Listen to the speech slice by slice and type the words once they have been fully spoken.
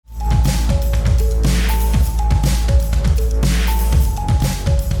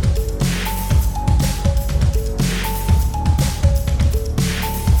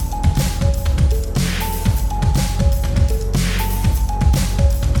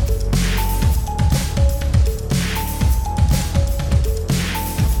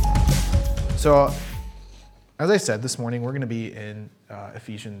So, as I said this morning, we're going to be in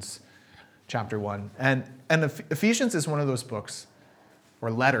Ephesians chapter 1. And Ephesians is one of those books,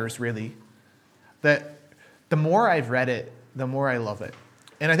 or letters really, that the more I've read it, the more I love it.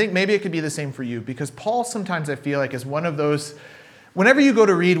 And I think maybe it could be the same for you, because Paul sometimes I feel like is one of those, whenever you go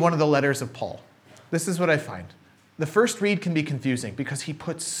to read one of the letters of Paul, this is what I find. The first read can be confusing because he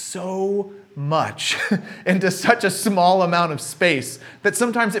puts so much into such a small amount of space that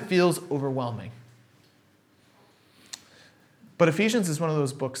sometimes it feels overwhelming. But Ephesians is one of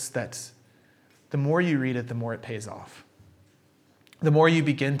those books that the more you read it, the more it pays off. The more you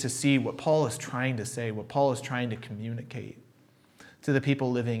begin to see what Paul is trying to say, what Paul is trying to communicate to the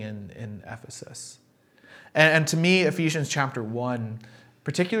people living in Ephesus. And to me, Ephesians chapter 1,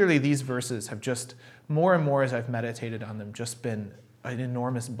 particularly these verses, have just more and more as I've meditated on them, just been an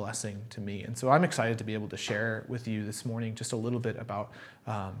enormous blessing to me. And so I'm excited to be able to share with you this morning just a little bit about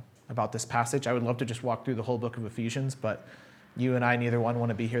this passage. I would love to just walk through the whole book of Ephesians, but you and I, neither one want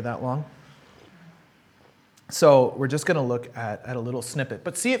to be here that long. So we're just going to look at a little snippet,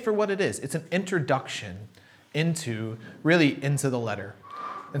 but see it for what it is. It's an introduction into the letter.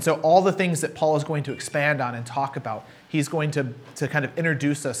 And so all the things that Paul is going to expand on and talk about, he's going to kind of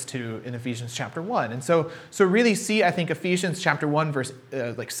introduce us to in Ephesians chapter 1. And so really see, I think, Ephesians chapter 1, verse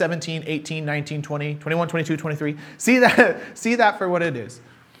 17, 18, 19, 20, 21, 22, 23. See that for what it is,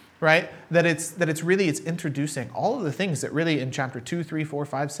 right? That it's introducing all of the things that really in chapter 2, 3, 4,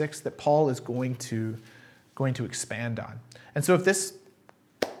 5, 6 that Paul is going to expand on. And so if this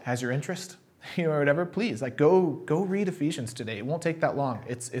has your interest, or whatever, please, go read Ephesians today. It won't take that long.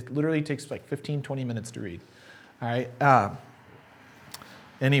 It literally takes 15, 20 minutes to read. All right.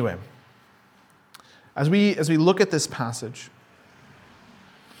 Anyway, as we look at this passage,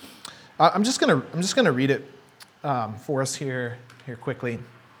 I'm just gonna read it for us here quickly.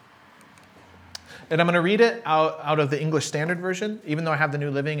 And I'm going to read it out of the English Standard Version, even though I have the New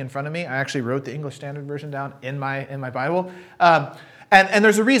Living in front of me. I actually wrote the English Standard Version down in my Bible, and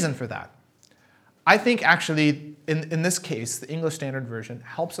there's a reason for that. I think actually, in this case, the English Standard Version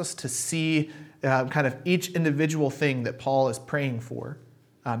helps us to see kind of each individual thing that Paul is praying for,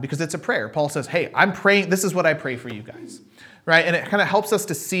 because it's a prayer. Paul says, hey, I'm praying, this is what I pray for you guys, right? And it kind of helps us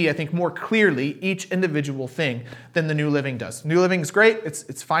to see, I think, more clearly each individual thing than the New Living does. New Living is great.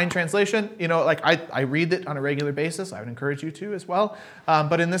 It's fine translation. I read it on a regular basis. I would encourage you to as well.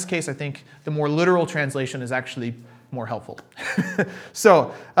 But in this case, I think the more literal translation is actually more helpful.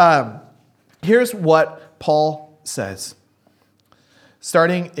 So, here's what Paul says,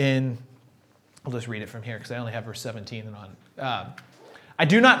 starting in, I'll just read it from here because I only have verse 17 and on. I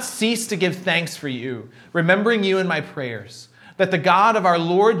do not cease to give thanks for you, remembering you in my prayers, that the God of our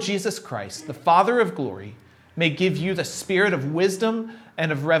Lord Jesus Christ, the Father of glory, may give you the spirit of wisdom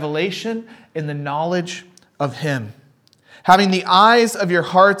and of revelation in the knowledge of him, having the eyes of your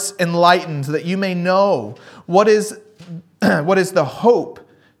hearts enlightened, so that you may know what is the hope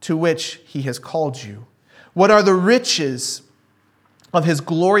to which he has called you. What are the riches of his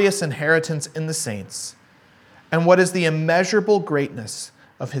glorious inheritance in the saints? And what is the immeasurable greatness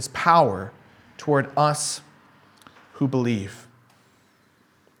of his power toward us who believe?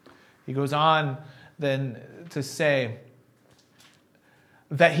 He goes on then to say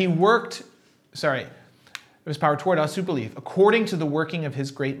that his power toward us who believe, according to the working of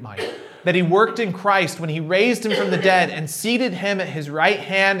his great might, that he worked in Christ when he raised him from the dead and seated him at his right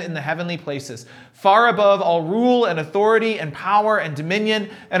hand in the heavenly places, far above all rule and authority and power and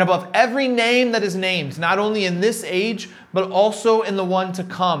dominion, and above every name that is named, not only in this age, but also in the one to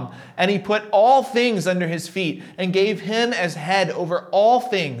come. And he put all things under his feet and gave him as head over all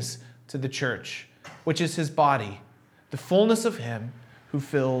things to the church, which is his body, the fullness of him who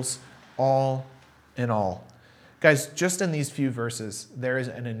fills all in all. Guys, just in these few verses, there is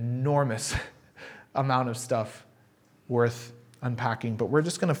an enormous amount of stuff worth unpacking, but we're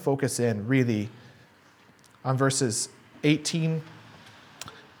just going to focus in really on verses 18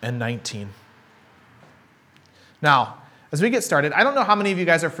 and 19. Now, as we get started, I don't know how many of you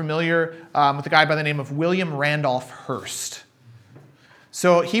guys are familiar with a guy by the name of William Randolph Hearst.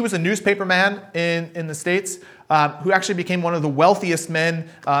 So he was a newspaper man in the States who actually became one of the wealthiest men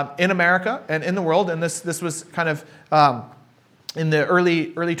in America and in the world. And this was kind of in the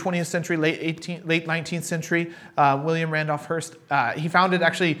early 20th century, late 19th century. William Randolph Hearst, he founded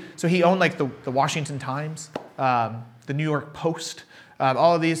actually, so he owned the Washington Times, the New York Post,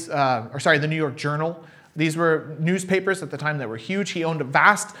 all of these, the New York Journal, These were newspapers at the time that were huge. He owned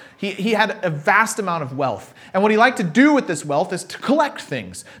he had a vast amount of wealth. And what he liked to do with this wealth is to collect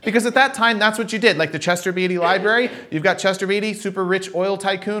things. Because at that time, that's what you did. Like the Chester Beatty Library, you've got Chester Beatty, super rich oil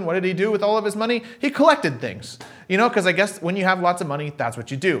tycoon. What did he do with all of his money? He collected things. Because I guess when you have lots of money, that's what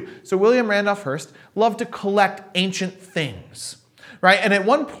you do. So William Randolph Hearst loved to collect ancient things. Right? And at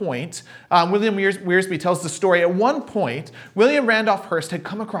one point, William Wiersbe tells the story, at one point, William Randolph Hearst had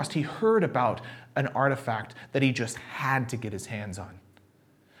come across, he heard about an artifact that he just had to get his hands on.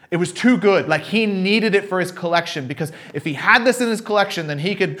 It was too good. Like he needed it for his collection, because if he had this in his collection, then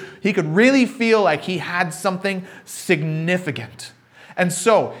he could really feel like he had something significant. And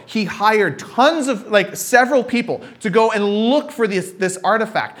so he hired several people to go and look for this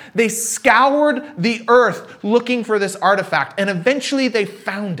artifact. They scoured the earth looking for this artifact, and eventually they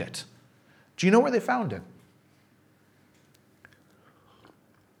found it. Do you know where they found it?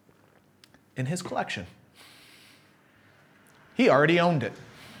 In his collection. He already owned it.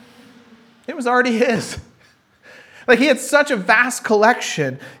 It was already his. Like he had such a vast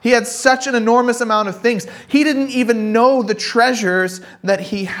collection. He had such an enormous amount of things. He didn't even know the treasures that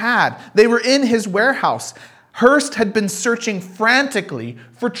he had. They were in his warehouse. Hearst had been searching frantically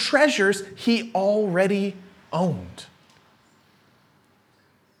for treasures he already owned.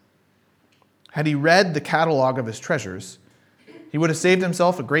 Had he read the catalog of his treasures, he would have saved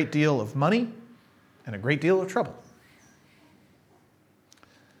himself a great deal of money and a great deal of trouble.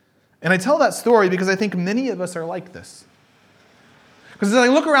 And I tell that story because I think many of us are like this. Because as I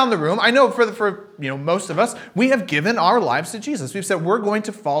look around the room, I know for most of us, we have given our lives to Jesus. We've said we're going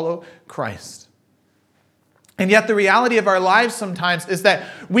to follow Christ. And yet the reality of our lives sometimes is that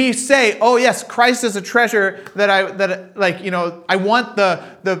we say, oh yes, Christ is a treasure that I want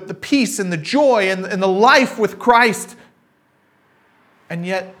the peace and the joy and the life with Christ. And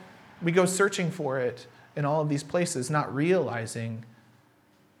yet we go searching for it in all of these places, not realizing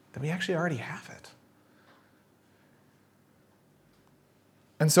that we actually already have it.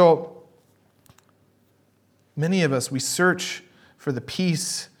 And so many of us, we search for the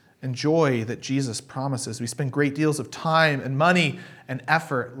peace and joy that Jesus promises. We spend great deals of time and money and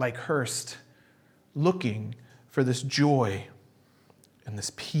effort, like Hearst, looking for this joy and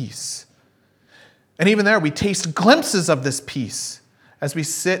this peace. And even there, we taste glimpses of this peace as we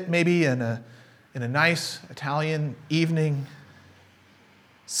sit maybe in a nice Italian evening,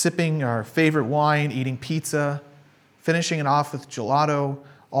 sipping our favorite wine, eating pizza, finishing it off with gelato,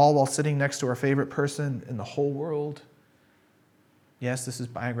 all while sitting next to our favorite person in the whole world. Yes, this is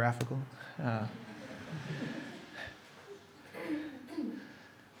biographical. And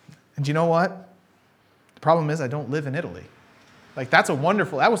you know what? The problem is I don't live in Italy. Like that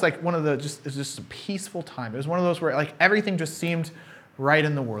was like one of the, it was just a peaceful time. It was one of those where like everything just seemed right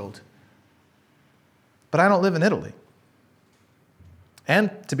in the world. But I don't live in Italy.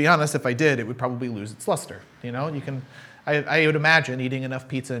 And to be honest, if I did, it would probably lose its luster. I would imagine eating enough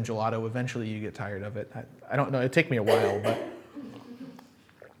pizza and gelato, eventually you get tired of it. I don't know, it'd take me a while,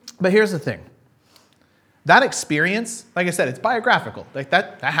 but here's the thing. That experience, like I said, it's biographical. Like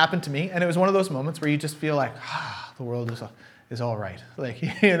that happened to me, and it was one of those moments where you just feel like, the world is all right. Like,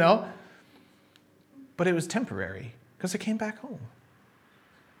 But it was temporary, because I came back home.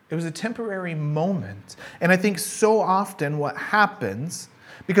 It was a temporary moment. And I think so often what happens,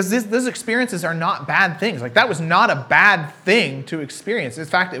 because those experiences are not bad things. Like that was not a bad thing to experience. In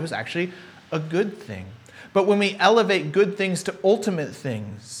fact, it was actually a good thing. But when we elevate good things to ultimate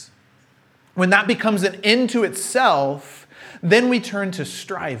things, when that becomes an end to itself, then we turn to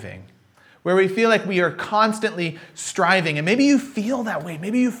striving, where we feel like we are constantly striving. And maybe you feel that way.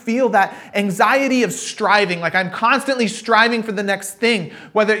 Maybe you feel that anxiety of striving, like I'm constantly striving for the next thing.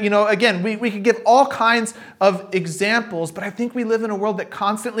 Whether, again, we could give all kinds of examples, but I think we live in a world that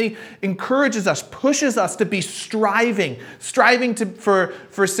constantly encourages us, pushes us to be striving for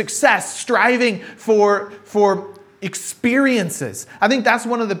success, striving for experiences. I think that's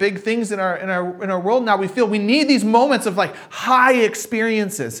one of the big things in our world now. We feel we need these moments of like high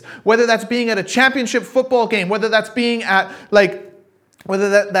experiences, whether that's being at a championship football game, whether that's being at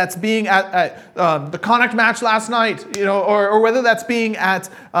that's being at the Connacht match last night, or whether that's being at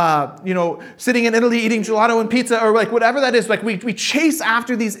sitting in Italy eating gelato and pizza, or like whatever that is. Like we chase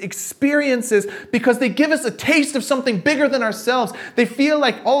after these experiences because they give us a taste of something bigger than ourselves. They feel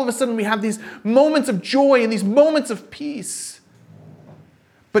like all of a sudden we have these moments of joy and these moments of peace.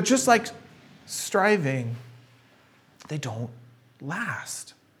 But just like striving, they don't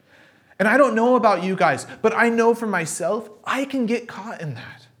last. And I don't know about you guys, but I know for myself, I can get caught in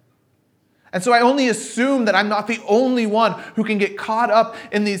that. And so I only assume that I'm not the only one who can get caught up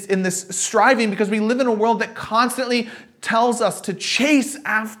in this striving, because we live in a world that constantly tells us to chase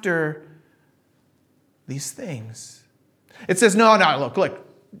after these things. It says, no, look,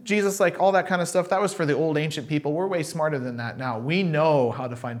 Jesus, like all that kind of stuff, that was for the old ancient people. We're way smarter than that now. We know how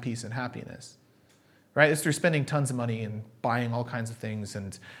to find peace and happiness, right? It's through spending tons of money and buying all kinds of things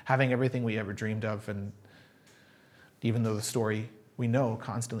and having everything we ever dreamed of. And even though the story we know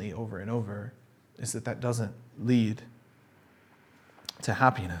constantly over and over is that doesn't lead to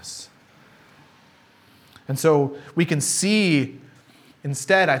happiness. And so we can see,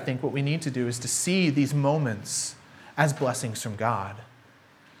 instead, I think what we need to do is to see these moments as blessings from God,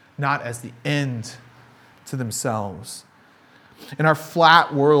 not as the end to themselves. In our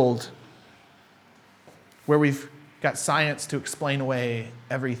flat world, where we've got science to explain away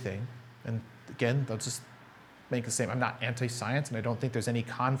everything, and again, they'll just make the same. I'm not anti-science, and I don't think there's any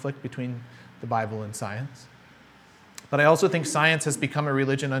conflict between the Bible and science. But I also think science has become a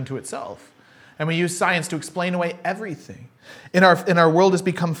religion unto itself. And we use science to explain away everything. In our world has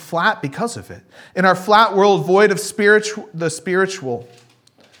become flat because of it. In our flat world, void of the spiritual,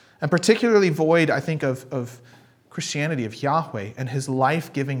 and particularly void, I think, of Christianity, of Yahweh and his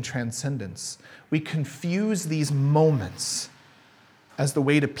life-giving transcendence, we confuse these moments as the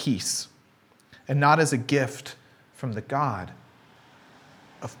way to peace and not as a gift from the God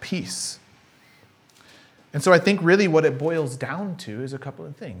of peace. And so I think really what it boils down to is a couple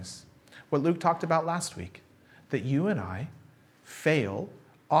of things. What Luke talked about last week, that you and I fail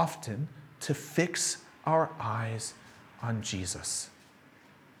often to fix our eyes on Jesus.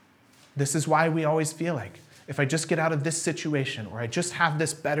 This is why we always feel like, if I just get out of this situation, or I just have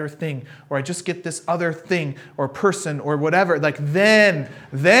this better thing, or I just get this other thing or person or whatever, like then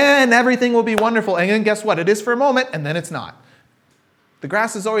everything will be wonderful. And then guess what? It is for a moment, and then it's not. The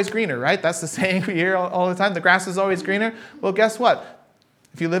grass is always greener, right? That's the saying we hear all the time. The grass is always greener. Well, guess what?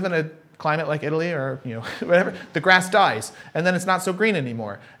 If you live in a climate like Italy or whatever, the grass dies, and then it's not so green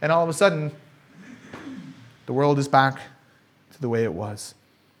anymore. And all of a sudden, the world is back to the way it was.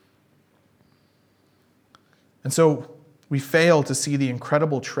 And so we fail to see the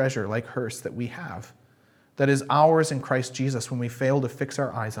incredible treasure like Hurst that we have, that is ours in Christ Jesus, when we fail to fix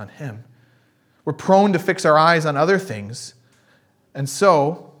our eyes on him. We're prone to fix our eyes on other things, and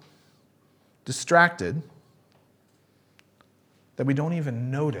so distracted that we don't even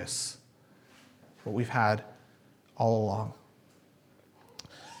notice what we've had all along.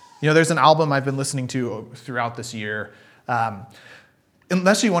 There's an album I've been listening to throughout this year.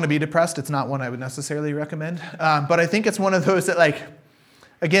 Unless you want to be depressed, it's not one I would necessarily recommend. But I think it's one of those that,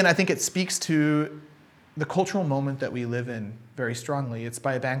 again, I think it speaks to the cultural moment that we live in very strongly. It's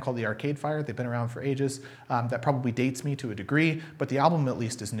by a band called the Arcade Fire. They've been around for ages. That probably dates me to a degree, but the album at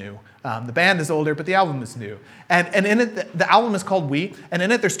least is new. The band is older, but the album is new. And in it, the album is called We, and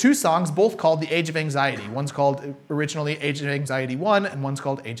in it there's two songs, both called The Age of Anxiety. One's called originally Age of Anxiety 1, and one's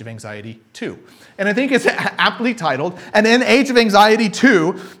called Age of Anxiety 2. And I think it's aptly titled. And in Age of Anxiety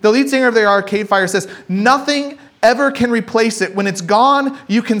 2, the lead singer of the Arcade Fire says, "Nothing ever can replace it. When it's gone,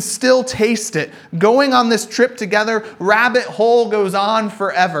 you can still taste it. Going on this trip together, rabbit hole goes on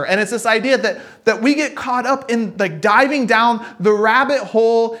forever." And it's this idea that we get caught up in diving down the rabbit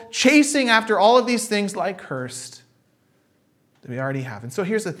hole, chasing after all of these things like Hurst that we already have. And so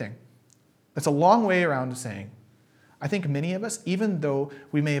here's the thing. It's a long way around to saying, I think many of us, even though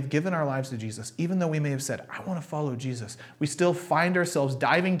we may have given our lives to Jesus, even though we may have said, I want to follow Jesus, we still find ourselves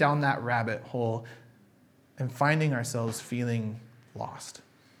diving down that rabbit hole and finding ourselves feeling lost.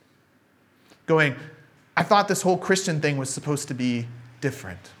 Going, I thought this whole Christian thing was supposed to be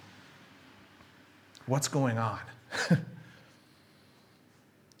different. What's going on?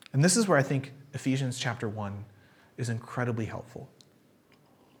 And this is where I think Ephesians chapter 1 is incredibly helpful.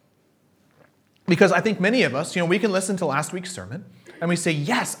 Because I think many of us, we can listen to last week's sermon and we say,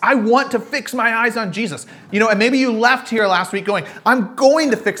 yes, I want to fix my eyes on Jesus. And maybe you left here last week going, I'm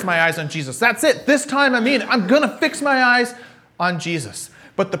going to fix my eyes on Jesus. That's it. This time I'm going to fix my eyes on Jesus.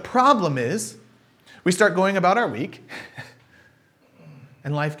 But the problem is, we start going about our week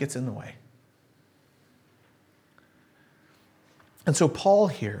and life gets in the way. And so Paul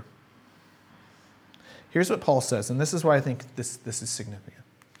here's what Paul says, and this is why I think this is significant.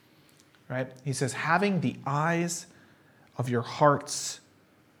 Right? He says, having the eyes of your hearts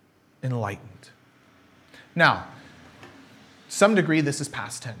enlightened. Now, some degree this is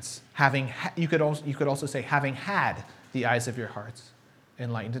past tense. You could also say having had the eyes of your hearts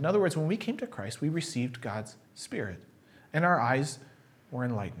enlightened. In other words, when we came to Christ, we received God's Spirit, and our eyes were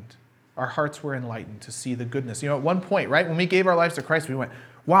enlightened. Our hearts were enlightened to see the goodness. At one point, right, when we gave our lives to Christ, we went,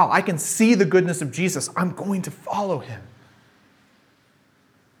 wow, I can see the goodness of Jesus. I'm going to follow him.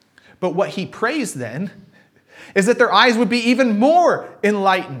 But what he prays then is that their eyes would be even more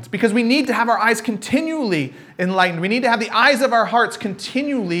enlightened, because we need to have our eyes continually enlightened. We need to have the eyes of our hearts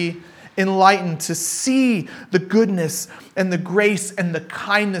continually enlightened to see the goodness and the grace and the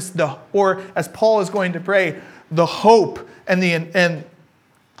kindness, or as Paul is going to pray, the hope and the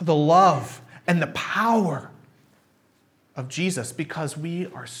love and the power of Jesus, because we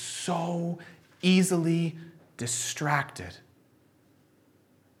are so easily distracted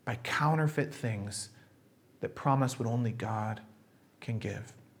by counterfeit things that promise what only God can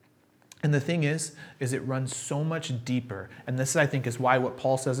give. And the thing is it runs so much deeper. And this, I think, is why what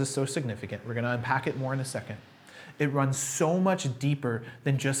Paul says is so significant. We're going to unpack it more in a second. It runs so much deeper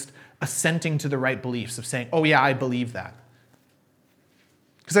than just assenting to the right beliefs of saying, oh yeah, I believe that.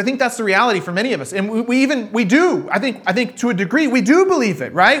 Because I think that's the reality for many of us. And we do. I think to a degree, we do believe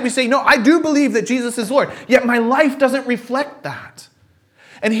it, right? We say, no, I do believe that Jesus is Lord. Yet my life doesn't reflect that.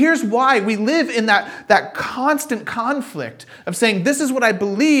 And here's why we live in that constant conflict of saying, this is what I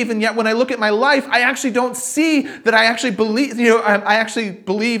believe, and yet when I look at my life, I actually don't see that I actually believe, I actually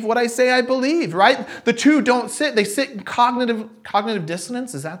believe what I say I believe, right? The two don't sit. They sit in cognitive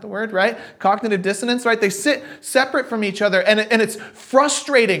dissonance. Is that the word, right? Cognitive dissonance, right? They sit separate from each other, and it's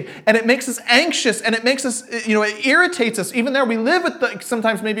frustrating, and it makes us anxious, and it makes us, it irritates us. Even there, we live with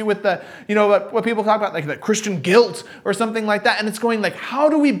sometimes maybe with the, what people talk about, like the Christian guilt or something like that, and it's going like,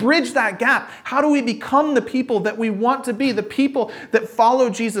 how do we bridge that gap? How do we become the people that we want to be, the people that follow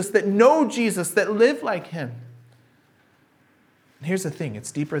Jesus, that know Jesus, that live like him? And here's the thing,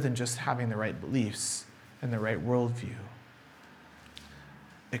 it's deeper than just having the right beliefs and the right worldview.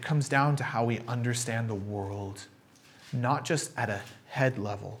 It comes down to how we understand the world, not just at a head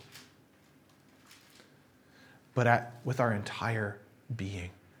level, but with our entire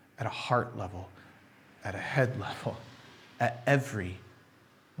being, at a heart level, at a head level, at every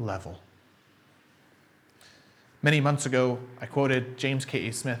level. Many months ago, I quoted James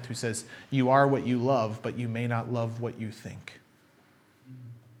K.A. Smith, who says, "You are what you love, but you may not love what you think."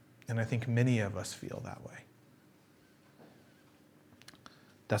 And I think many of us feel that way.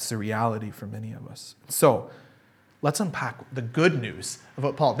 That's the reality for many of us. So let's unpack the good news of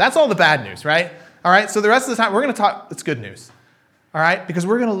what Paul, that's all the bad news, right? All right, so the rest of the time, we're going to talk, it's good news. All right, because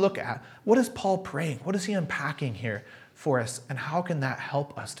we're going to look at, what is Paul praying? What is he unpacking here for us, and how can that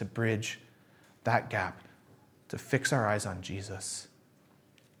help us to bridge that gap, to fix our eyes on Jesus?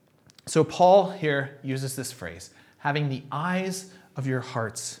 So Paul here uses this phrase, having the eyes of your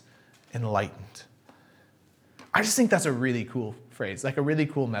hearts enlightened. I just think that's a really cool phrase, like a really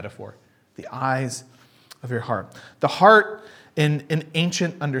cool metaphor. The eyes of your heart. The heart, in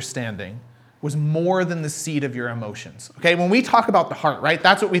ancient understanding, was more than the seat of your emotions. Okay, when we talk about the heart, right,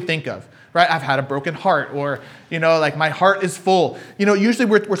 that's what we think of, right? I've had a broken heart, or, like my heart is full. Usually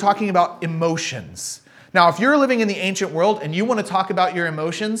we're talking about emotions. Now, if you're living in the ancient world and you want to talk about your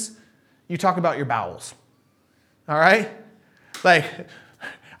emotions, you talk about your bowels. All right? Like,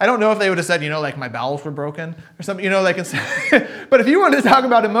 I don't know if they would have said, like my bowels were broken or something, but if you wanted to talk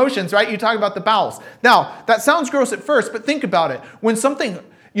about emotions, right, you talk about the bowels. Now, that sounds gross at first, but think about it. When something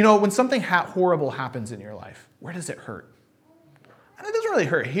horrible happens in your life, where does it hurt? And it doesn't really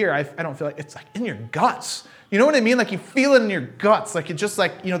hurt here. I don't feel like it's like in your guts. You know what I mean? Like you feel it in your guts. Like it's just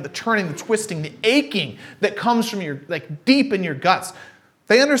like, the turning, the twisting, the aching that comes from your, like deep in your guts.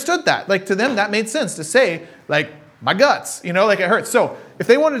 They understood that. Like to them, that made sense to say, like, my guts, like it hurts. So if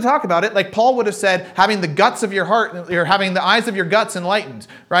they wanted to talk about it, like Paul would have said, having the guts of your heart, or having the eyes of your guts enlightened,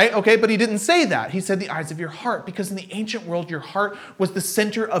 right? Okay, but he didn't say that. He said the eyes of your heart, because in the ancient world, your heart was the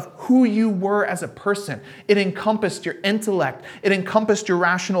center of who you were as a person. It encompassed your intellect. It encompassed your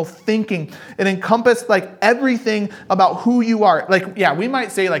rational thinking. It encompassed like everything about who you are. Like, yeah, we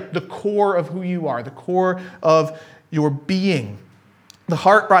might say like the core of who you are, the core of your being. The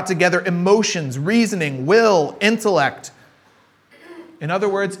heart brought together emotions, reasoning, will, intellect. In other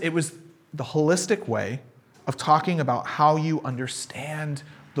words, it was the holistic way of talking about how you understand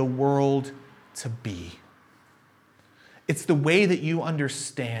the world to be. It's the way that you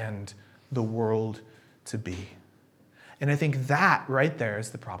understand the world to be. And I think that right there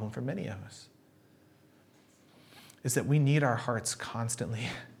is the problem for many of us, is that we need our hearts constantly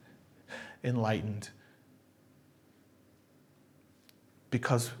enlightened,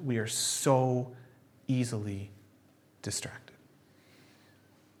 because we are so easily distracted.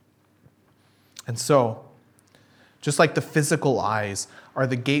 And so, just like the physical eyes are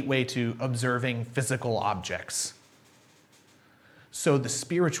the gateway to observing physical objects, so the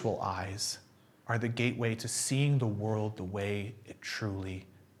spiritual eyes are the gateway to seeing the world the way it truly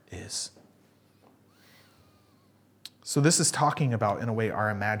is. So this is talking about, in a way, our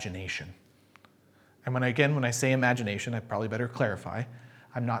imagination. And when I say imagination, I probably better clarify.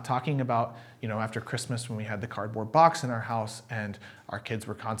 I'm not talking about, after Christmas when we had the cardboard box in our house and our kids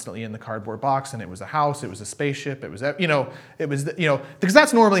were constantly in the cardboard box and it was a house, it was a spaceship, because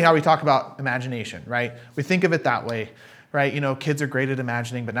that's normally how we talk about imagination, right? We think of it that way, right? Kids are great at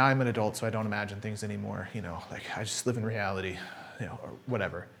imagining, but now I'm an adult, so I don't imagine things anymore. I just live in reality, or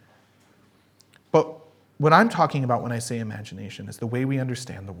whatever. But what I'm talking about when I say imagination is the way we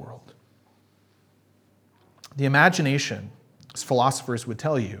understand the world. The imagination, as philosophers would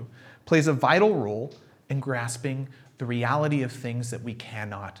tell you, plays a vital role in grasping the reality of things that we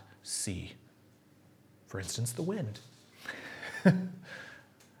cannot see. For instance, the wind.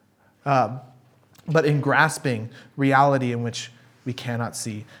 But in grasping reality in which we cannot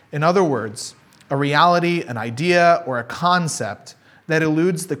see. In other words, a reality, an idea, or a concept that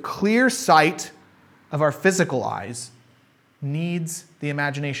eludes the clear sight of our physical eyes needs the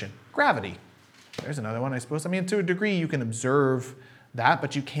imagination. Gravity. There's another one, I suppose. To a degree, you can observe that,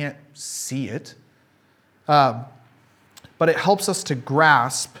 but you can't see it. But it helps us to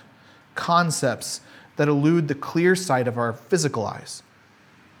grasp concepts that elude the clear sight of our physical eyes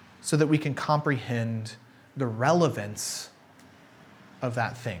so that we can comprehend the relevance of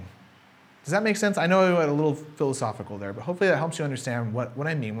that thing. Does that make sense? I know I went a little philosophical there, but hopefully that helps you understand what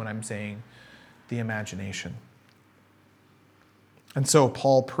I mean when I'm saying the imagination. And so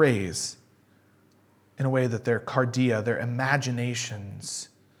Paul prays in a way that their cardia, their imaginations,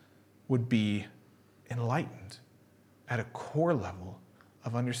 would be enlightened at a core level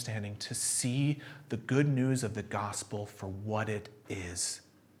of understanding to see the good news of the gospel for what it is.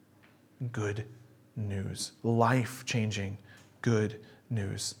 Good news. Life-changing good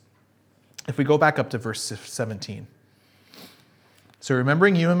news. If we go back up to verse 17. So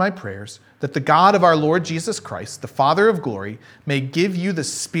remembering you in my prayers, that the God of our Lord Jesus Christ, the Father of glory, may give you the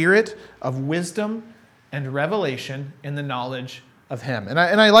spirit of wisdom and revelation in the knowledge of him. And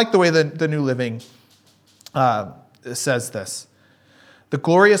I like the way the New Living says this. The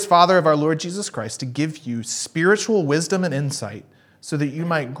glorious Father of our Lord Jesus Christ, to give you spiritual wisdom and insight so that you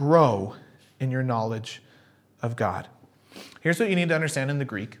might grow in your knowledge of God. Here's what you need to understand in the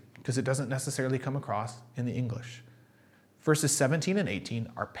Greek, because it doesn't necessarily come across in the English. Verses 17 and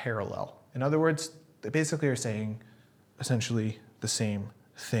 18 are parallel. In other words, they basically are saying essentially the same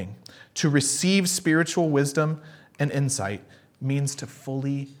thing. To receive spiritual wisdom and insight means to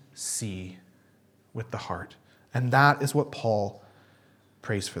fully see with the heart. And that is what Paul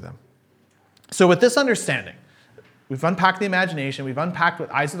prays for them. So with this understanding, we've unpacked the imagination, we've unpacked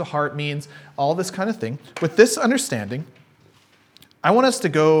what eyes of the heart means, all this kind of thing. With this understanding, I want us to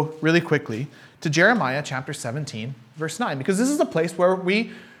go really quickly to Jeremiah chapter 17, verse 9, because this is a place where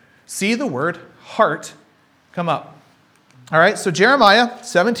we see the word heart come up. All right, so Jeremiah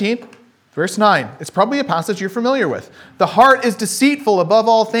 17, verse 9. It's probably a passage you're familiar with. The heart is deceitful above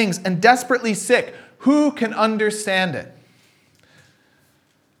all things and desperately sick. Who can understand it?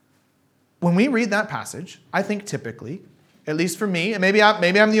 When we read that passage, I think typically, at least for me, and maybe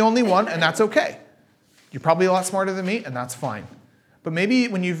I'm the only one, and that's okay. You're probably a lot smarter than me, and that's fine. But maybe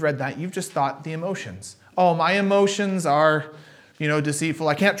when you've read that, you've just thought the emotions. Oh, my emotions are, deceitful.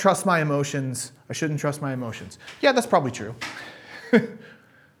 I can't trust my emotions. I shouldn't trust my emotions. Yeah, that's probably true.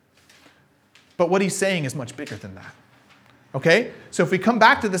 But what he's saying is much bigger than that. Okay? So if we come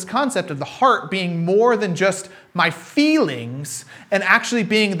back to this concept of the heart being more than just my feelings and actually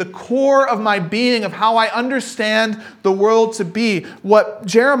being the core of my being, of how I understand the world to be, what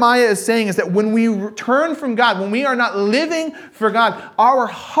Jeremiah is saying is that when we turn from God, when we are not living for God, our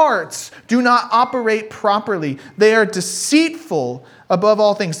hearts do not operate properly. They are deceitful above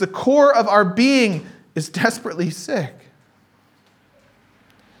all things. The core of our being is desperately sick.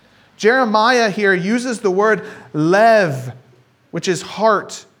 Jeremiah here uses the word lev, which is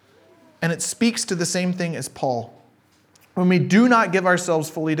heart, and it speaks to the same thing as Paul. When we do not give ourselves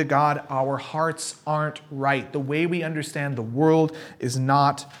fully to God, our hearts aren't right. The way we understand the world is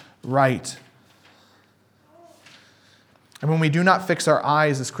not right. And when we do not fix our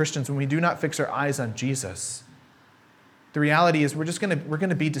eyes as Christians, when we do not fix our eyes on Jesus, the reality is we're going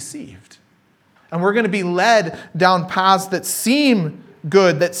to be deceived. And we're going to be led down paths that seem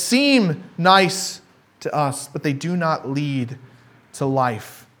good, that seem nice to us, but they do not lead to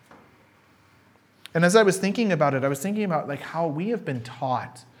life. And as I was thinking about it, I was thinking about how we have been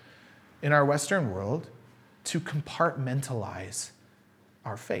taught in our Western world to compartmentalize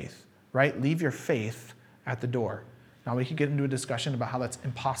our faith, right? Leave your faith at the door. Now we could get into a discussion about how that's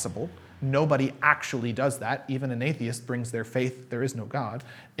impossible Nobody actually does that. Even an atheist brings their faith, there is no God,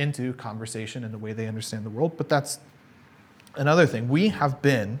 into conversation and the way they understand the world. But that's another thing. We have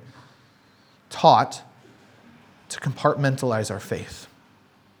been taught to compartmentalize our faith,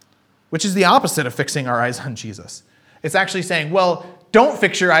 which is the opposite of fixing our eyes on Jesus. It's actually saying, well, don't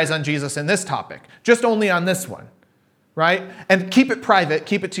fix your eyes on Jesus in this topic, just only on this one, right? And keep it private,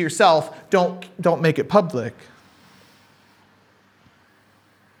 keep it to yourself, don't make it public.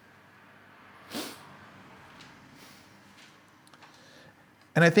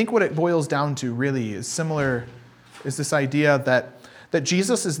 And I think what it boils down to really is this idea that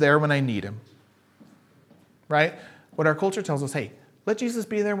Jesus is there when I need him, right? What our culture tells us, hey, let Jesus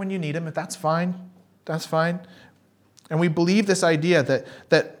be there when you need him. If that's fine, that's fine. And we believe this idea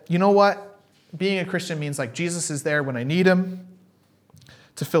that you know what? Being a Christian means like Jesus is there when I need him,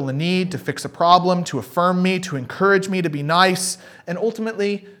 to fill a need, to fix a problem, to affirm me, to encourage me, to be nice, and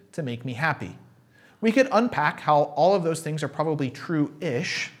ultimately to make me happy. We could unpack how all of those things are probably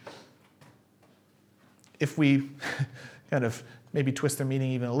true-ish if we kind of maybe twist their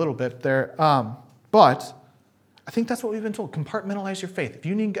meaning even a little bit there. But I think that's what we've been told. Compartmentalize your faith. If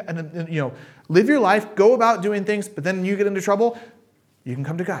you need, live your life, go about doing things, but then you get into trouble, you can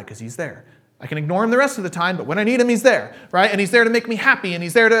come to God because he's there. I can ignore him the rest of the time, but when I need him, he's there, right? And he's there to make me happy, and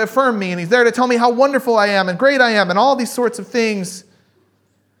he's there to affirm me, and he's there to tell me how wonderful I am and great I am, and all these sorts of things.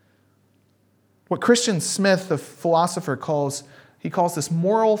 What Christian Smith, the philosopher, calls this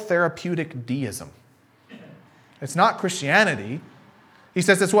moral therapeutic deism. It's not Christianity. He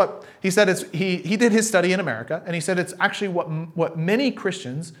says it's what he did his study in America, and he said it's actually what many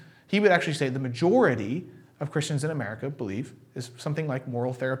Christians, he would actually say the majority of Christians in America believe is something like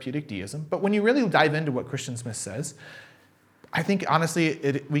moral therapeutic deism. But when you really dive into what Christian Smith says, I think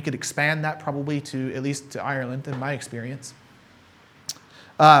honestly we could expand that probably to at least to Ireland in my experience.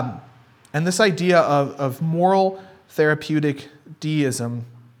 And this idea of moral therapeutic deism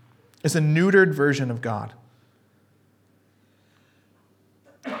is a neutered version of God.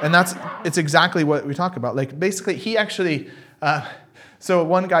 And it's exactly what we talk about. Like basically, he actually, so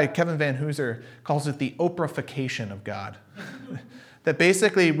one guy, Kevin Van Hooser, calls it the Oprahification of God. That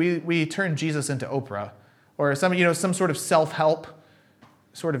basically we turn Jesus into Oprah, or some sort of self-help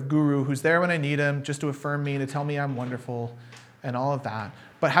sort of guru who's there when I need him, just to affirm me, to tell me I'm wonderful, and all of that,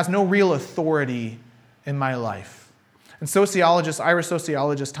 but has no real authority in my life. And Irish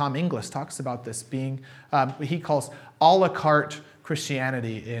sociologist Tom Inglis talks about this being, he calls a la carte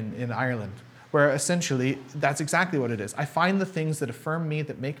Christianity in Ireland, where essentially that's exactly what it is. I find the things that affirm me,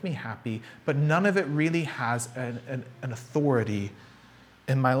 that make me happy, but none of it really has an authority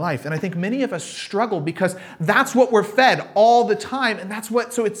in my life. And I think many of us struggle because that's what we're fed all the time, and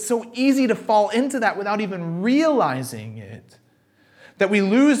so it's so easy to fall into that without even realizing it. That we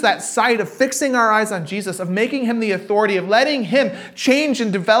lose that sight of fixing our eyes on Jesus, of making him the authority, of letting him change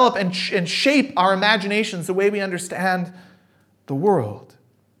and develop and shape our imaginations the way we understand the world.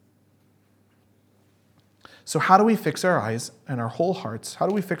 So how do we fix our eyes and our whole hearts? How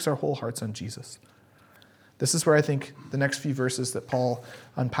do we fix our whole hearts on Jesus? This is where I think the next few verses that Paul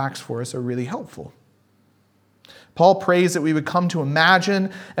unpacks for us are really helpful. Paul prays that we would come to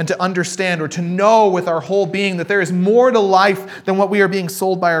imagine and to understand or to know with our whole being that there is more to life than what we are being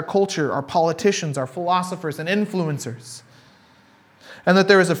sold by our culture, our politicians, our philosophers, and influencers. And that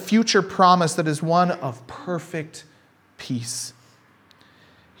there is a future promise that is one of perfect peace.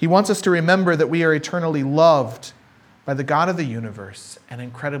 He wants us to remember that we are eternally loved by the God of the universe and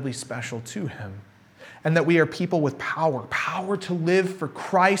incredibly special to him. And that we are people with power to live for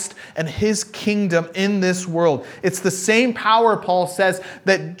Christ and his kingdom in this world. It's the same power, Paul says,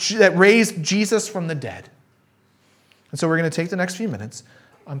 that raised Jesus from the dead. And so we're going to take the next few minutes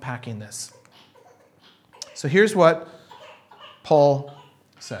unpacking this. So here's what Paul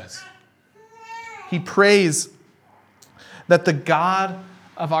says. He prays that the God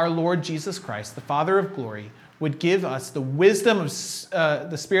of our Lord Jesus Christ, the Father of glory, would give us the wisdom of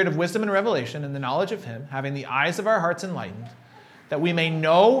the spirit of wisdom and revelation and the knowledge of him, having the eyes of our hearts enlightened, that we may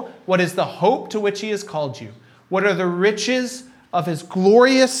know what is the hope to which he has called you, what are the riches of his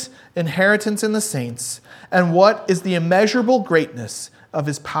glorious inheritance in the saints, and what is the immeasurable greatness of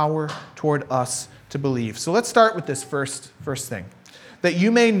his power toward us to believe. So let's start with this first thing, that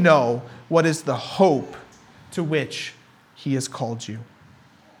you may know what is the hope to which he has called you.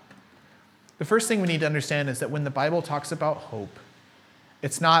 The first thing we need to understand is that when the Bible talks about hope,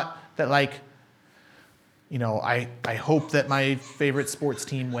 it's not that I hope that my favorite sports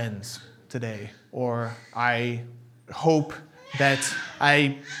team wins today, or I hope that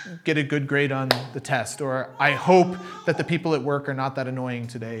I get a good grade on the test, or I hope that the people at work are not that annoying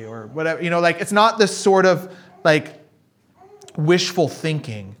today, or whatever. It's not this sort of wishful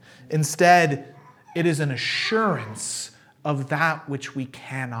thinking. Instead, it is an assurance of that which we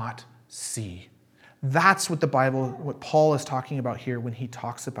cannot see. That's what Paul is talking about here when he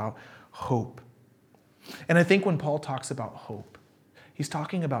talks about hope. And I think when Paul talks about hope, he's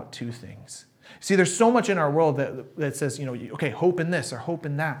talking about two things. See, there's so much in our world that says, okay, hope in this or hope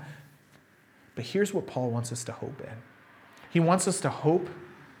in that. But here's what Paul wants us to hope in. He wants us to hope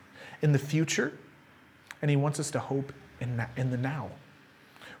in the future, and he wants us to hope in the now.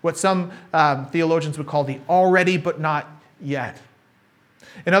 What some theologians would call the already but not yet.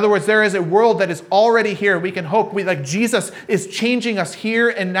 In other words, there is a world that is already here. We can hope. Jesus is changing us here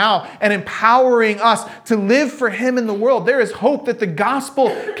and now and empowering us to live for him in the world. There is hope that the gospel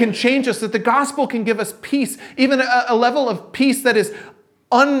can change us, that the gospel can give us peace, even a level of peace that is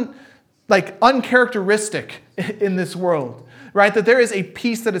uncharacteristic in this world. Right? That there is a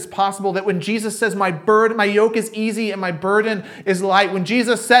peace that is possible, that when Jesus says, my yoke is easy and my burden is light, when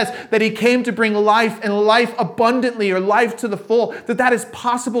Jesus says that he came to bring life and life abundantly or life to the full, that is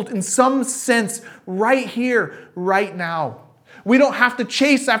possible in some sense right here, right now. We don't have to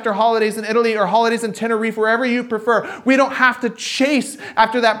chase after holidays in Italy or holidays in Tenerife, wherever you prefer. We don't have to chase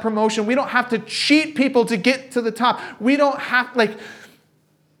after that promotion. We don't have to cheat people to get to the top. We don't have,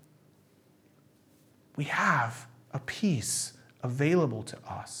 we have a peace available to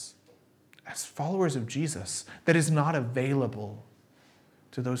us as followers of Jesus that is not available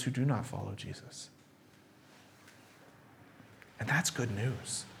to those who do not follow Jesus. And that's good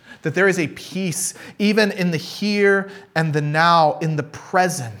news. That there is a peace even in the here and the now, in the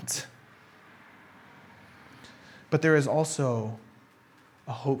present. But there is also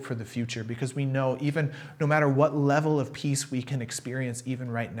a hope for the future, because we know even no matter what level of peace we can experience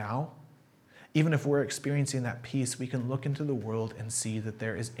even right now, even if we're experiencing that peace, we can look into the world and see that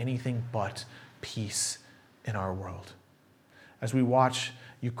there is anything but peace in our world. As we watch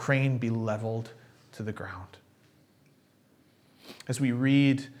Ukraine be leveled to the ground. As we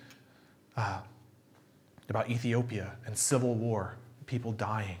read about Ethiopia and civil war, people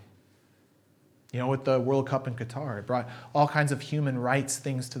dying. With the World Cup in Qatar, it brought all kinds of human rights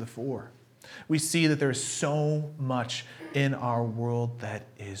things to the fore. We see that there's so much in our world that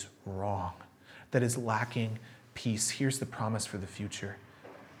is wrong, that is lacking peace. Here's the promise for the future.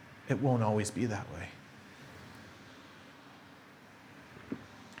 It won't always be that way.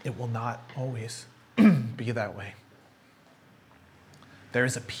 It will not always be that way. There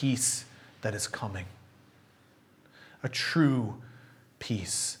is a peace that is coming. A true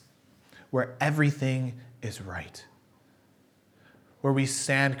peace where everything is right. Where we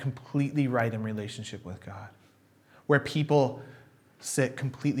stand completely right in relationship with God. Where people sit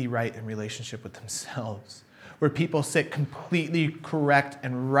completely right in relationship with themselves, where people sit completely correct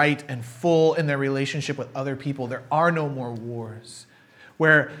and right and full in their relationship with other people. There are no more wars,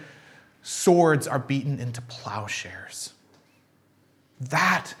 where swords are beaten into plowshares.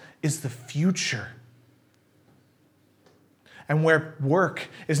 That is the future. And where work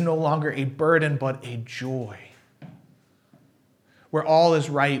is no longer a burden but a joy. Where all is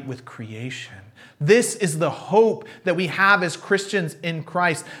right with creation. This is the hope that we have as Christians in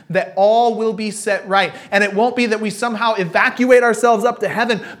Christ, that all will be set right. And it won't be that we somehow evacuate ourselves up to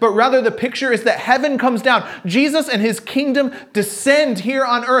heaven, but rather the picture is that heaven comes down. Jesus and his kingdom descend here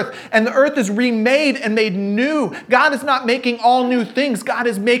on earth, and the earth is remade and made new. God is not making all new things. God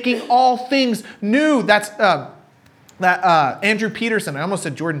is making all things new. That's Andrew Peterson, I almost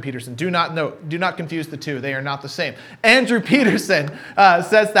said Jordan Peterson. Do not confuse the two. They are not the same. Andrew Peterson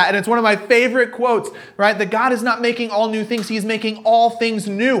says that, and it's one of my favorite quotes, right? That God is not making all new things. He's making all things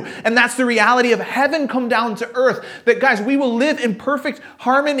new. And that's the reality of heaven come down to earth. That, guys, we will live in perfect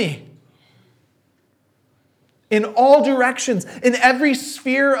harmony. In all directions, in every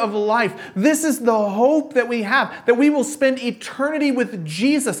sphere of life. This is the hope that we have, that we will spend eternity with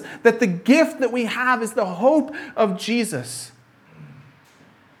Jesus, that the gift that we have is the hope of Jesus.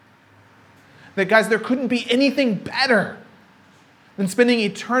 That, guys, there couldn't be anything better than spending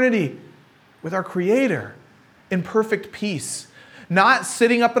eternity with our Creator in perfect peace. Not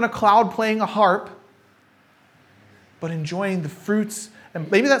sitting up in a cloud playing a harp, but enjoying the fruits. And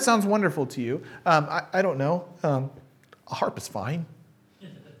maybe that sounds wonderful to you. I don't know. A harp is fine.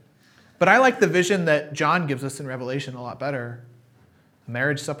 But I like the vision that John gives us in Revelation a lot better. A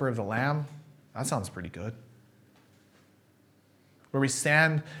marriage supper of the Lamb. That sounds pretty good. Where we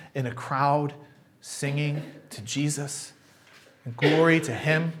stand in a crowd singing to Jesus and glory to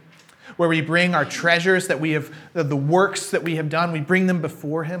him. where we bring our treasures that we have, the works that we have done, we bring them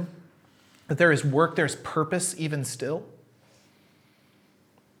before him, that there is work, there's purpose even still.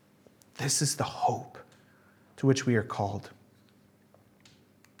 This is the hope to which we are called.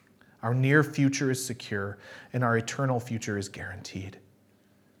 Our near future is secure, and our eternal future is guaranteed.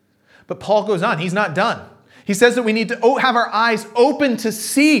 But Paul goes on. He's not done. He says that we need to have our eyes open to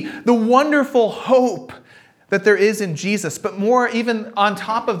see the wonderful hope that there is in Jesus. But more, even on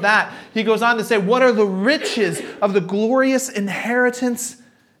top of that, he goes on to say, what are the riches of the glorious inheritance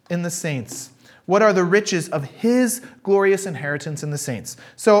in the saints? What are the riches of his glorious inheritance in the saints?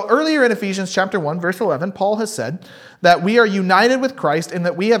 So earlier in Ephesians chapter 1, verse 11, Paul has said that we are united with Christ and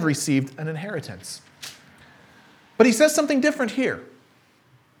that we have received an inheritance. But he says something different here.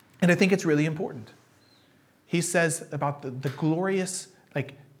 And I think it's really important. He says about the glorious,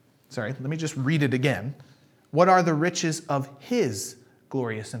 let me just read it again. What are the riches of his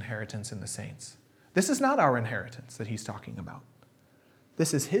glorious inheritance in the saints? This is not our inheritance that he's talking about.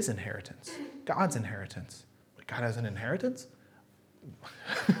 This is his inheritance, God's inheritance. God has an inheritance?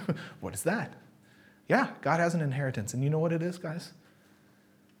 What is that? Yeah, God has an inheritance. And you know what it is, guys?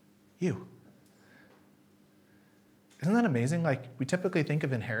 You. Isn't that amazing? We typically think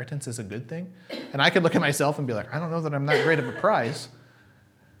of inheritance as a good thing. And I could look at myself and be like, I don't know that I'm that great of a prize.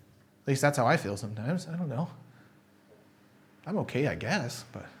 At least that's how I feel sometimes. I don't know. I'm okay, I guess,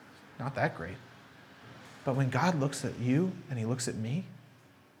 but not that great. But when God looks at you and he looks at me,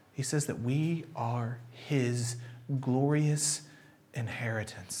 he says that we are his glorious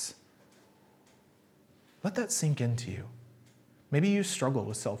inheritance. Let that sink into you. Maybe you struggle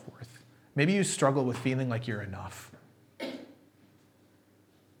with self-worth. Maybe you struggle with feeling like you're enough.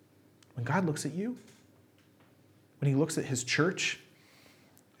 When God looks at you, when he looks at his church,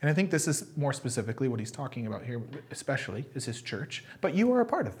 and I think this is more specifically what he's talking about here, especially, is his church, but you are a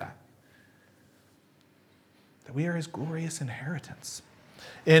part of that. That we are his glorious inheritance.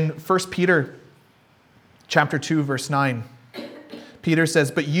 In 1 Peter chapter 2, verse 9, Peter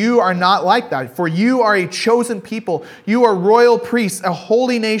says, but you are not like that, for you are a chosen people. You are royal priests, a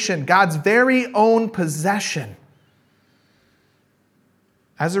holy nation, God's very own possession.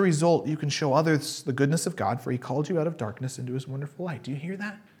 As a result, you can show others the goodness of God, for he called you out of darkness into his wonderful light. Do you hear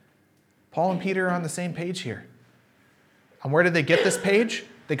that? Paul and Peter are on the same page here. And where did they get this page?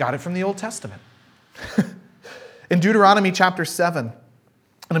 They got it from the Old Testament. In Deuteronomy chapter 7,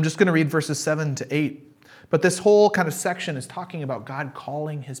 and I'm just going to read verses 7 to 8, but this whole kind of section is talking about God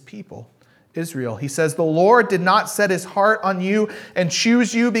calling his people, Israel. He says, the Lord did not set his heart on you and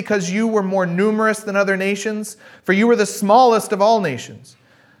choose you because you were more numerous than other nations, for you were the smallest of all nations.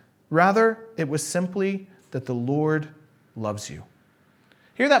 Rather, it was simply that the Lord loves you.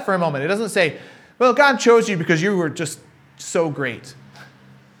 Hear that for a moment. It doesn't say, well, God chose you because you were just so great.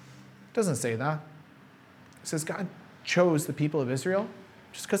 It doesn't say that. It says God chose the people of Israel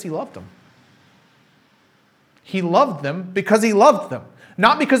just because he loved them. He loved them because he loved them.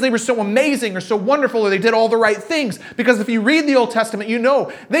 Not because they were so amazing or so wonderful or they did all the right things. Because if you read the Old Testament, you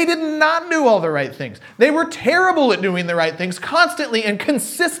know they did not do all the right things. They were terrible at doing the right things constantly and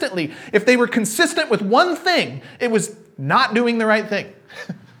consistently. If they were consistent with one thing, it was not doing the right thing.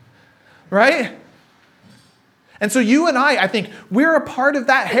 Right? And so you and I think, we're a part of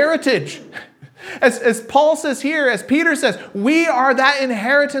that heritage. As Paul says here, as Peter says, we are that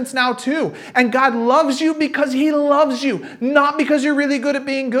inheritance now too. And God loves you because he loves you, not because you're really good at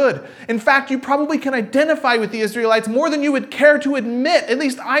being good. In fact, you probably can identify with the Israelites more than you would care to admit. At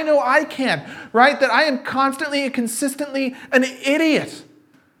least I know I can, right? That I am constantly and consistently an idiot.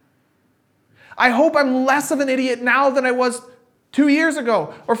 I hope I'm less of an idiot now than I was 2 years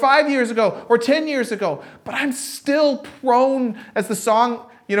ago, or 5 years ago, or 10 years ago. But I'm still prone, as the song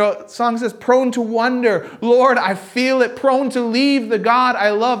says, prone to wonder. Lord, I feel it, prone to leave the God I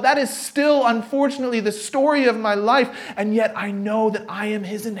love. That is still, unfortunately, the story of my life. And yet I know that I am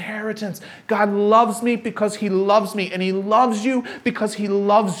his inheritance. God loves me because he loves me. And he loves you because he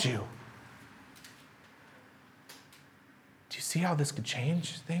loves you. Do you see how this could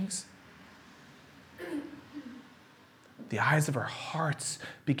change things? The eyes of our hearts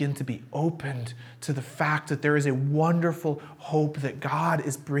begin to be opened to the fact that there is a wonderful hope that God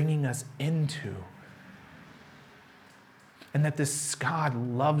is bringing us into. And that this God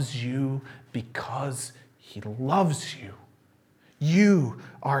loves you because he loves you. You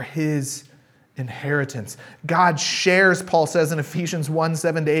are his inheritance. God shares, Paul says in Ephesians 1,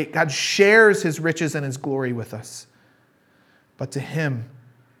 7-8, God shares his riches and his glory with us. But to him,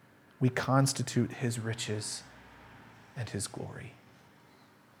 we constitute his riches and his glory.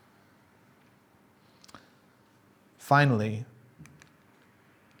 Finally,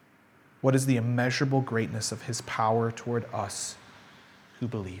 What is the immeasurable greatness of his power toward us who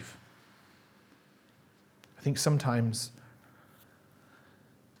believe? I think sometimes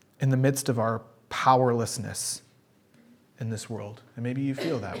in the midst of our powerlessness in this world, and maybe you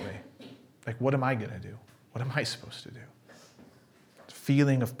feel that way, like, what am I going to do? What am I supposed to do?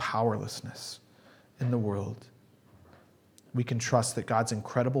 Feeling of powerlessness in the world, we can trust that God's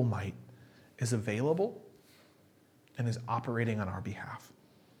incredible might is available and is operating on our behalf.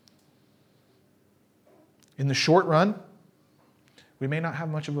 In the short run, we may not have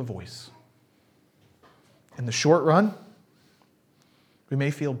much of a voice. In the short run, we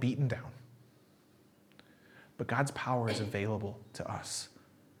may feel beaten down. But God's power is available to us.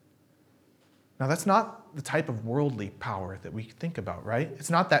 Now, that's not the type of worldly power that we think about, right? It's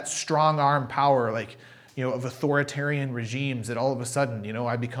not that strong arm power like, of authoritarian regimes that all of a sudden,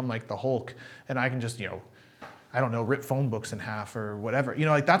 I become like the Hulk and I can just, rip phone books in half or whatever.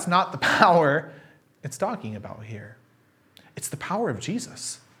 That's not the power it's talking about here. It's the power of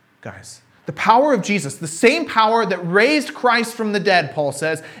Jesus, guys. The power of Jesus, the same power that raised Christ from the dead, Paul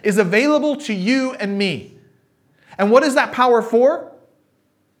says, is available to you and me. And what is that power for?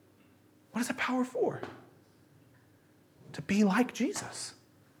 What is that power for? To be like Jesus.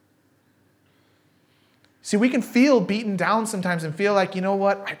 See, we can feel beaten down sometimes and feel like,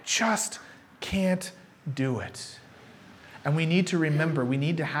 I just can't do it. And we need to remember, we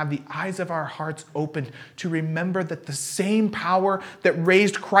need to have the eyes of our hearts opened to remember that the same power that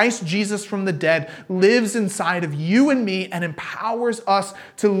raised Christ Jesus from the dead lives inside of you and me and empowers us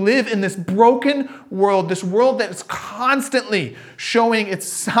to live in this broken world, this world that is constantly showing its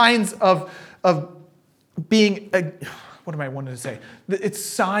signs of being, what am I wanting to say? Its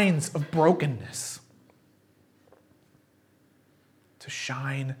signs of brokenness. To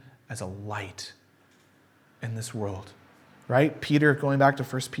shine as a light in this world. Right? Peter, going back to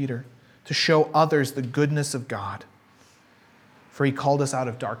 1 Peter, to show others the goodness of God. For he called us out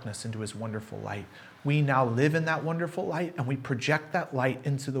of darkness into his wonderful light. We now live in that wonderful light and we project that light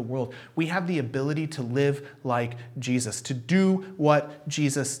into the world. We have the ability to live like Jesus, to do what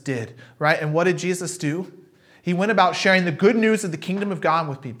Jesus did, right? And what did Jesus do? He went about sharing the good news of the kingdom of God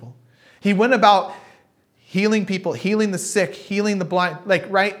with people. He went about healing people, healing the sick, healing the blind.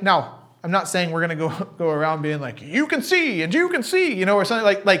 Right now, I'm not saying we're going to go around being like, you can see, or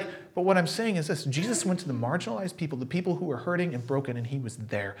something like, but what I'm saying is this: Jesus went to the marginalized people, the people who were hurting and broken, and he was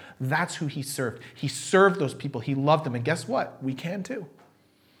there. That's who he served. He served those people. He loved them. And guess what? We can too.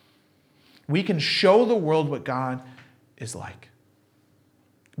 We can show the world what God is like.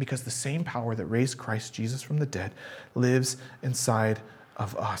 Because the same power that raised Christ Jesus from the dead lives inside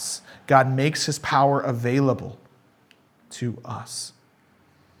of us. God makes his power available to us.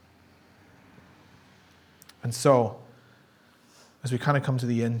 And so, as we kind of come to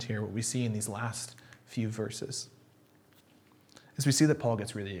the end here, what we see in these last few verses is we see that Paul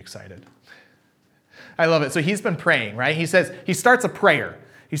gets really excited. I love it. So he's been praying, right? He starts a prayer.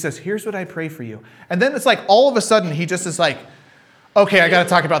 He says, here's what I pray for you. And then it's like all of a sudden he just is like, okay, I got to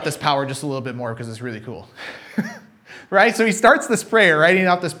talk about this power just a little bit more because it's really cool. Right? So he starts this prayer, writing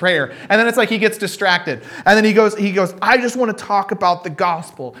out this prayer, and then it's like he gets distracted. And then he goes, I just want to talk about the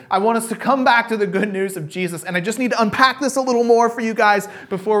gospel. I want us to come back to the good news of Jesus, and I just need to unpack this a little more for you guys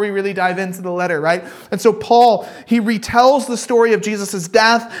before we really dive into the letter, right? And so Paul, he retells the story of Jesus'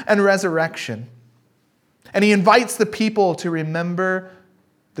 death and resurrection. And he invites the people to remember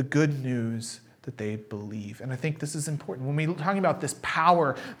the good news that they believe. And I think this is important. When we're talking about this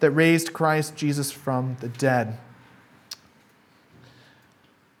power that raised Christ Jesus from the dead,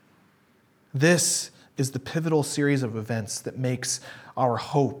 this is the pivotal series of events that makes our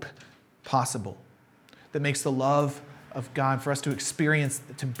hope possible, that makes the love of God for us to experience,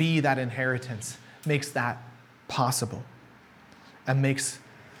 to be that inheritance, makes that possible, and makes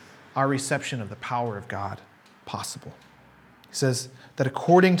our reception of the power of God possible. He says that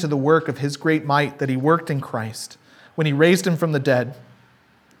according to the work of his great might that he worked in Christ, when he raised him from the dead,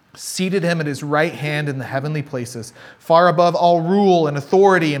 seated him at his right hand in the heavenly places, far above all rule and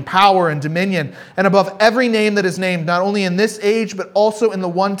authority and power and dominion, and above every name that is named, not only in this age, but also in the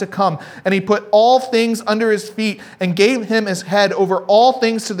one to come. And he put all things under his feet and gave him his head over all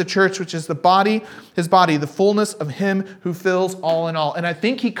things to the church, which is his body, the fullness of him who fills all in all. And I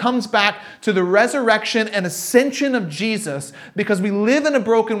think he comes back to the resurrection and ascension of Jesus because we live in a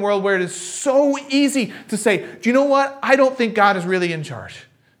broken world where it is so easy to say, do you know what? I don't think God is really in charge.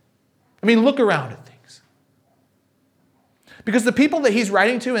 I mean, look around at things. Because the people that he's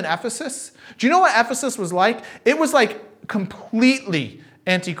writing to in Ephesus, do you know what Ephesus was like? It was like completely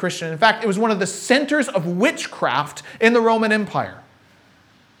anti-Christian. In fact, it was one of the centers of witchcraft in the Roman Empire.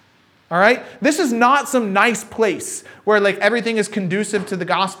 All right? This is not some nice place where like everything is conducive to the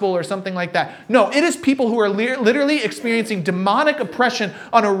gospel or something like that. No, it is people who are literally experiencing demonic oppression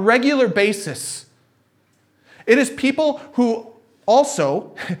on a regular basis. It is people who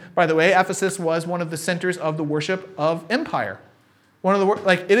also, by the way, Ephesus was one of the centers of the worship of empire.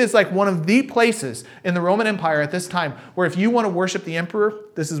 It is like one of the places in the Roman Empire at this time where if you want to worship the emperor,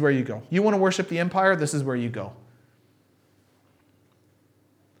 this is where you go. You want to worship the empire, this is where you go.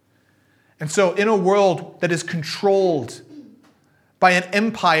 And so in a world that is controlled by an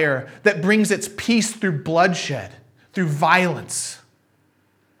empire that brings its peace through bloodshed, through violence,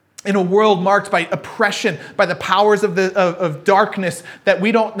 in a world marked by oppression, by the powers of darkness that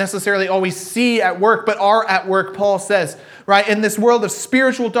we don't necessarily always see at work, but are at work, Paul says, right? In this world of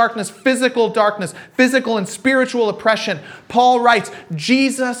spiritual darkness, physical and spiritual oppression, Paul writes,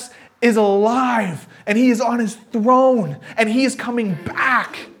 Jesus is alive, and he is on his throne, and he is coming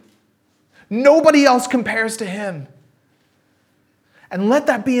back. Nobody else compares to him. And let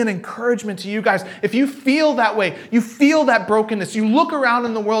that be an encouragement to you guys. If you feel that way, you feel that brokenness, you look around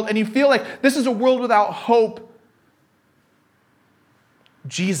in the world and you feel like this is a world without hope,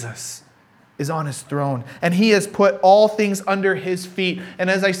 Jesus is on his throne, and he has put all things under his feet. And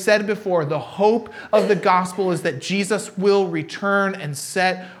as I said before, the hope of the gospel is that Jesus will return and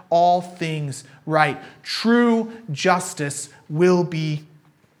set all things right. True justice will be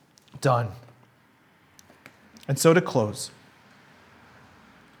done. And so to close,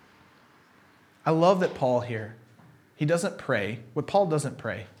 I love that Paul here, he doesn't pray. What Paul doesn't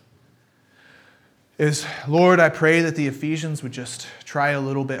pray is, Lord, I pray that the Ephesians would just try a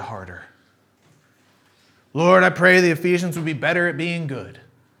little bit harder. Lord, I pray the Ephesians would be better at being good.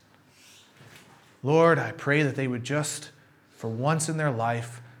 Lord, I pray that they would just, for once in their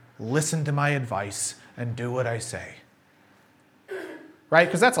life, listen to my advice and do what I say. Right?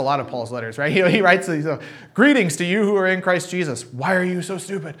 Because that's a lot of Paul's letters, right? He writes these, greetings to you who are in Christ Jesus. Why are you so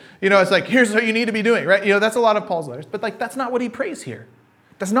stupid? It's like, here's what you need to be doing, right? That's a lot of Paul's letters. But that's not what he prays here.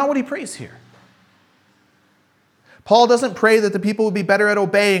 That's not what he prays here. Paul doesn't pray that the people will be better at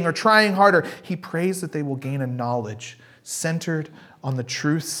obeying or trying harder. He prays that they will gain a knowledge centered on the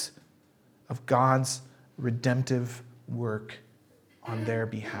truths of God's redemptive work on their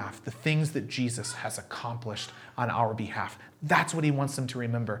behalf, the things that Jesus has accomplished on our behalf. That's what he wants them to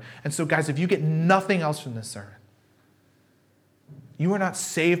remember. And so, guys, if you get nothing else from this sermon, you are not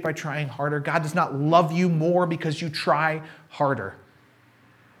saved by trying harder. God does not love you more because you try harder.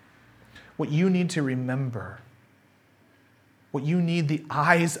 What you need to remember, what you need the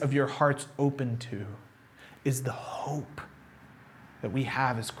eyes of your hearts open to, is the hope that we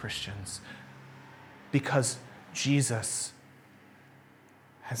have as Christians, because Jesus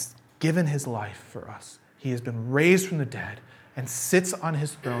has given his life for us. He has been raised from the dead and sits on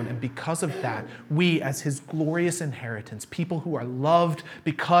his throne. And because of that, we, as his glorious inheritance, people who are loved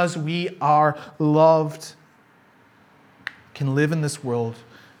because we are loved, can live in this world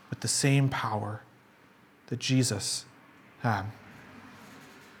with the same power that Jesus had.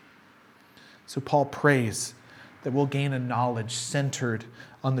 So Paul prays that we'll gain a knowledge centered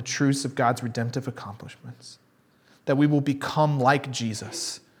on the truths of God's redemptive accomplishments, that we will become like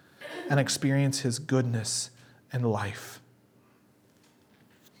Jesus and experience his goodness and life.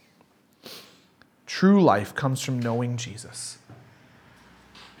 True life comes from knowing Jesus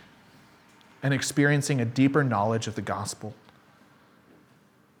and experiencing a deeper knowledge of the gospel,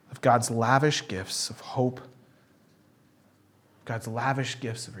 of God's lavish gifts of hope, God's lavish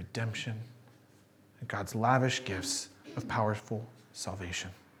gifts of redemption, and God's lavish gifts of powerful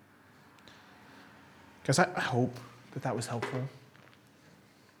salvation. Guys, I hope that was helpful.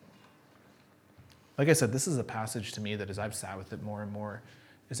 Like I said, this is a passage to me that as I've sat with it more and more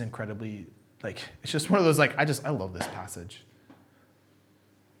is incredibly, it's just one of those, I love this passage.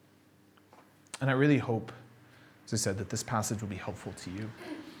 And I really hope, as I said, that this passage will be helpful to you.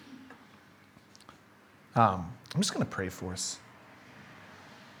 I'm just going to pray for us.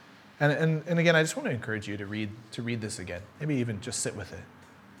 And again, I just want to encourage you to read this again. Maybe even just sit with it.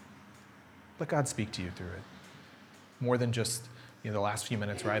 Let God speak to you through it. More than just the last few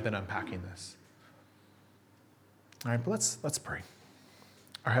minutes where I've been unpacking this. All right, but let's pray.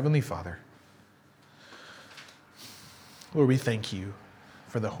 Our Heavenly Father, Lord, we thank you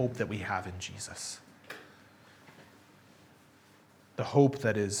for the hope that we have in Jesus. The hope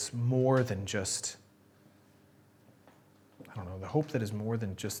that is more than just, the hope that is more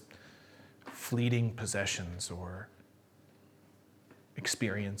than just fleeting possessions or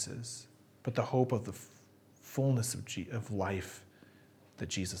experiences, but the hope of the fullness of life that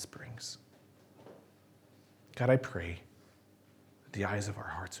Jesus brings. God, I pray the eyes of our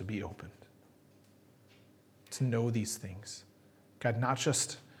hearts would be opened to know these things. God, not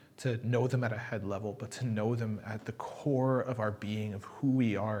just to know them at a head level, but to know them at the core of our being, of who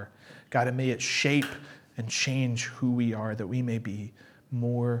we are. God, and may it shape and change who we are, that we may be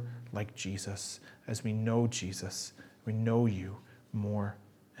more like Jesus. As we know Jesus, we know you more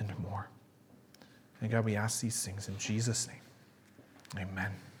and more. And God, we ask these things in Jesus' name.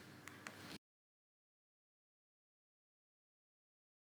 Amen.